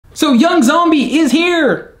So Young Zombie is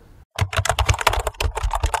here!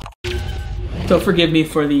 So forgive me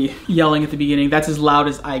for the yelling at the beginning. That's as loud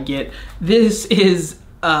as I get. This is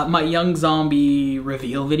my Young Zombie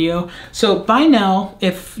reveal video. So by now,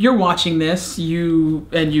 if you're watching this, you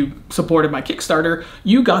supported my Kickstarter,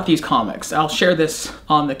 you got these comics. I'll share this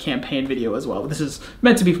on the campaign video as well. This is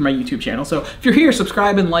meant to be for my YouTube channel. So if you're here,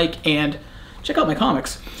 subscribe and like and check out my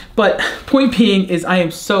comics. But point being is I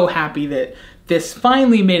am so happy that this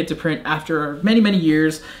finally made it to print after many, many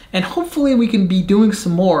years, and hopefully we can be doing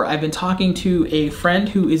some more. I've been talking to a friend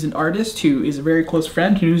who is an artist, who is a very close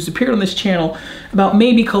friend, who's appeared on this channel about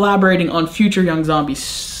maybe collaborating on future Young Zombie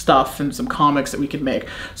stuff and some comics that we could make.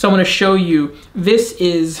 So I'm gonna show you, this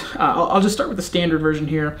is, I'll just start with the standard version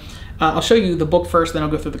here. I'll show you the book first, then I'll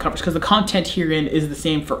go through the covers, because the content herein is the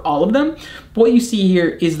same for all of them. But what you see here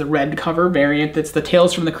is the red cover variant. That's the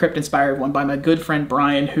Tales from the Crypt inspired one by my good friend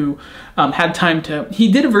Brian, who had time to,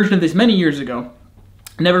 he did a version of this many years ago,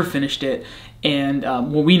 never finished it, and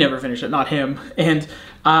well, we never finished it, not him, and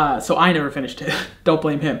so I never finished it. Don't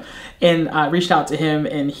blame him. And I reached out to him,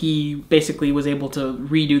 and he basically was able to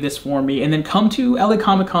redo this for me, and then come to LA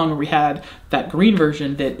Comic Con where we had that green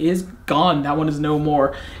version that is gone. That one is no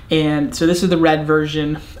more. And so this is the red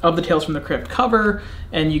version of the Tales from the Crypt cover,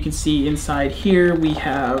 and you can see inside here we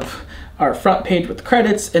have our front page with the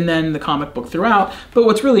credits and then the comic book throughout. But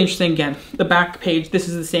what's really interesting, again, the back page, this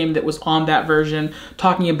is the same that was on that version,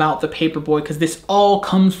 talking about the Paperboy, because this all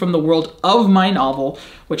comes from the world of my novel,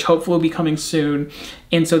 which hopefully will be coming soon.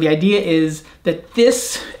 And so the idea is that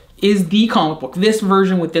this is the comic book, this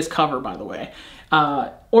version with this cover, by the way.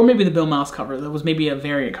 Or maybe the Bill Mouse cover, that was maybe a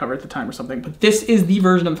variant cover at the time or something, but this is the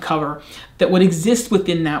version of the cover that would exist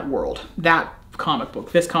within that world, that comic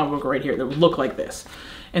book, this comic book right here, that would look like this.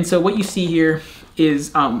 And so what you see here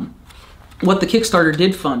is what the Kickstarter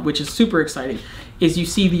did fund, which is super exciting, is you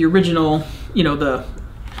see the original, you know, the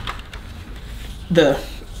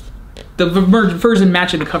version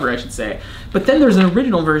matching the cover, I should say. But then there's an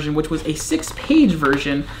original version, which was a 6-page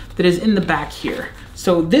version that is in the back here.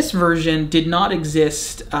 So this version did not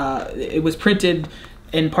exist. It was printed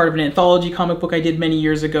in part of an anthology comic book I did many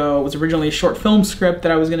years ago. It was originally a short film script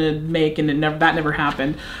that I was gonna make, and that never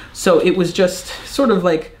happened. So it was just sort of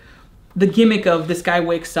like the gimmick of this guy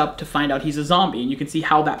wakes up to find out he's a zombie, and you can see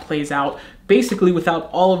how that plays out basically without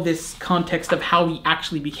all of this context of how he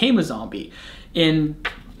actually became a zombie. And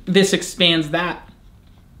this expands that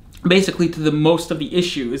basically to the most of the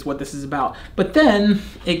issue is what this is about. But then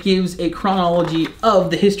it gives a chronology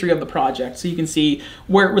of the history of the project. So you can see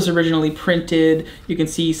where it was originally printed, you can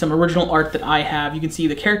see some original art that I have, you can see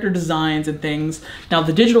the character designs and things. Now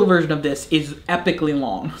the digital version of this is epically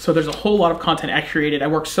long, so there's a whole lot of content I created. I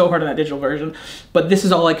worked so hard on that digital version, but this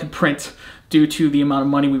is all I could print due to the amount of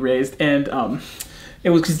money we raised. And it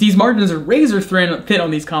was because these margins are razor thin on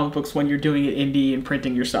these comic books when you're doing it indie and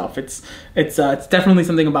printing yourself. It's definitely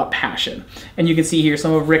something about passion. And you can see here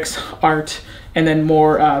some of Rick's art, and then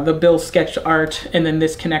more the Bill sketch art, and then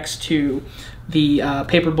this connects to the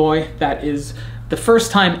Paperboy. That is the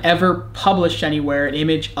first time ever published anywhere, an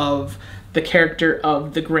image of the character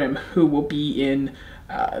of the Grimm, who will be in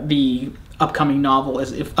the upcoming novel,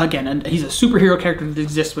 as if, again, and he's a superhero character that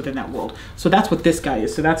exists within that world. So that's what this guy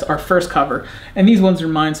is. So that's our first cover. And these ones are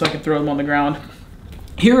mine, so I can throw them on the ground.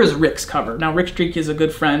 Here is Rick's cover. Now, Rick Streak is a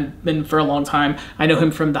good friend, been for a long time. I know him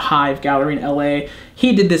from the Hive Gallery in LA.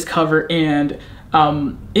 He did this cover, and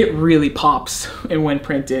it really pops, and when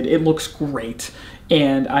printed, it looks great.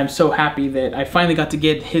 And I'm so happy that I finally got to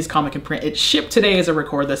get his comic in print. It shipped today as I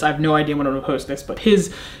record this. I have no idea when I'm gonna post this, but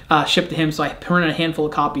his shipped to him, so I printed a handful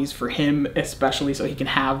of copies for him especially, so he can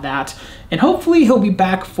have that. And hopefully he'll be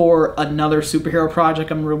back for another superhero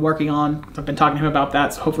project I'm working on. I've been talking to him about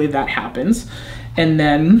that, so hopefully that happens. And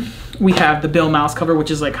then we have the Bill Mouse cover, which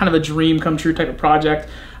is like kind of a dream come true type of project.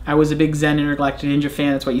 I was a big Zen Intergalactic Ninja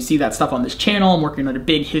fan. That's why you see that stuff on this channel. I'm working on a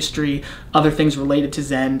big history, other things related to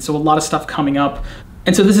Zen. So a lot of stuff coming up.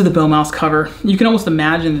 And so this is the Bill Mouse cover. You can almost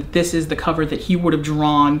imagine that this is the cover that he would have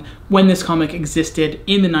drawn when this comic existed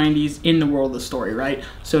in the 90s in the world of the story, right?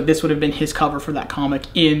 So this would have been his cover for that comic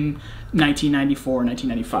in 1994,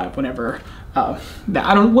 1995, whenever, I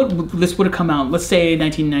don't know what this would have come out. Let's say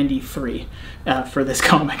 1993 for this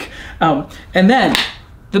comic. And then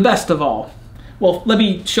the best of all, well, let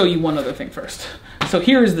me show you one other thing first. So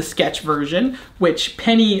here is the sketch version, which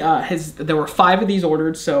Penny there were 5 of these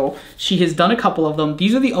ordered, so she has done a couple of them.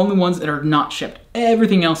 These are the only ones that are not shipped.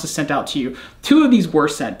 Everything else is sent out to you. 2 of these were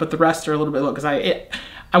sent, but the rest are a little bit low, because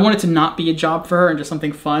I want it to not be a job for her and just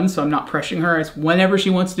something fun, so I'm not pressuring her. It's whenever she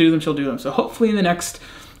wants to do them, she'll do them. So hopefully in the next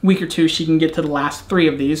week or 2, she can get to the last 3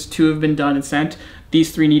 of these. 2 have been done and sent.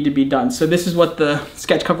 these 3 need to be done. So this is what the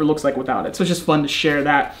sketch cover looks like without it. So it's just fun to share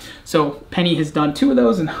that. So Penny has done 2 of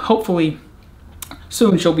those, and hopefully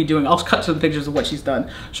soon she'll be doing, I'll cut to the pictures of what she's done.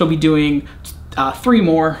 She'll be doing 3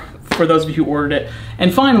 more for those of you who ordered it.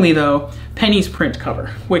 And finally though, Penny's print cover,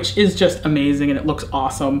 which is just amazing and it looks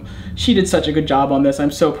awesome. She did such a good job on this. I'm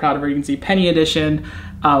so proud of her. You can see Penny edition.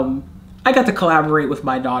 I got to collaborate with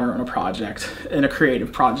my daughter on a project, in a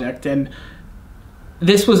creative project, and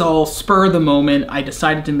this was all spur of the moment. I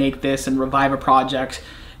decided to make this and revive a project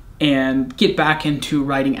and get back into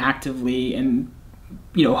writing actively and,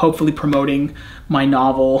 you know, hopefully promoting my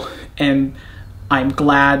novel. And I'm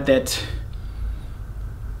glad that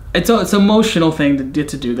it's an emotional thing to get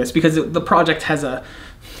to do this, because the project has a,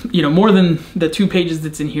 you know, more than the 2 pages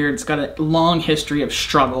that's in here, it's got a long history of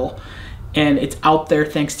struggle, and it's out there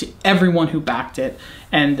thanks to everyone who backed it.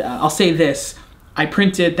 And I'll say this, I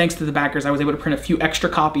printed, thanks to the backers, I was able to print a few extra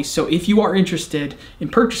copies. So if you are interested in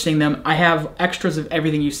purchasing them, I have extras of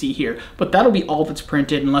everything you see here, but that'll be all that's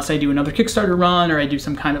printed unless I do another Kickstarter run or I do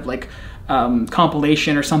some kind of like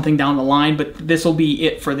compilation or something down the line. But this will be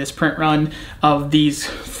it for this print run of these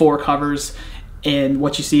 4 covers. And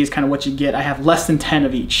what you see is kind of what you get. I have less than 10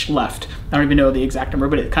 of each left. I don't even know the exact number,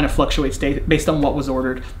 but it kind of fluctuates based on what was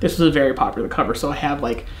ordered. This was a very popular cover, so I have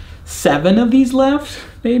like 7 of these left,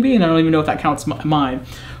 maybe, and I don't even know if that counts mine.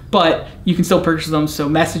 But you can still purchase them, so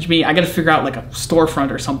message me. I gotta figure out like a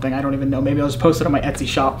storefront or something. I don't even know. Maybe I'll just post it on my Etsy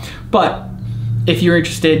shop. But if you're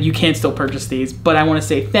interested, you can still purchase these. But I want to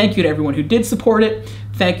say thank you to everyone who did support it.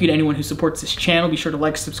 Thank you to anyone who supports this channel. Be sure to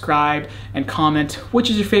like, subscribe, and comment which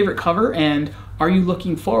is your favorite cover, and are you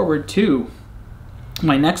looking forward to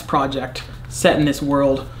my next project set in this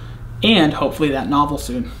world, and hopefully that novel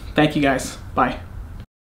soon. Thank you guys. Bye.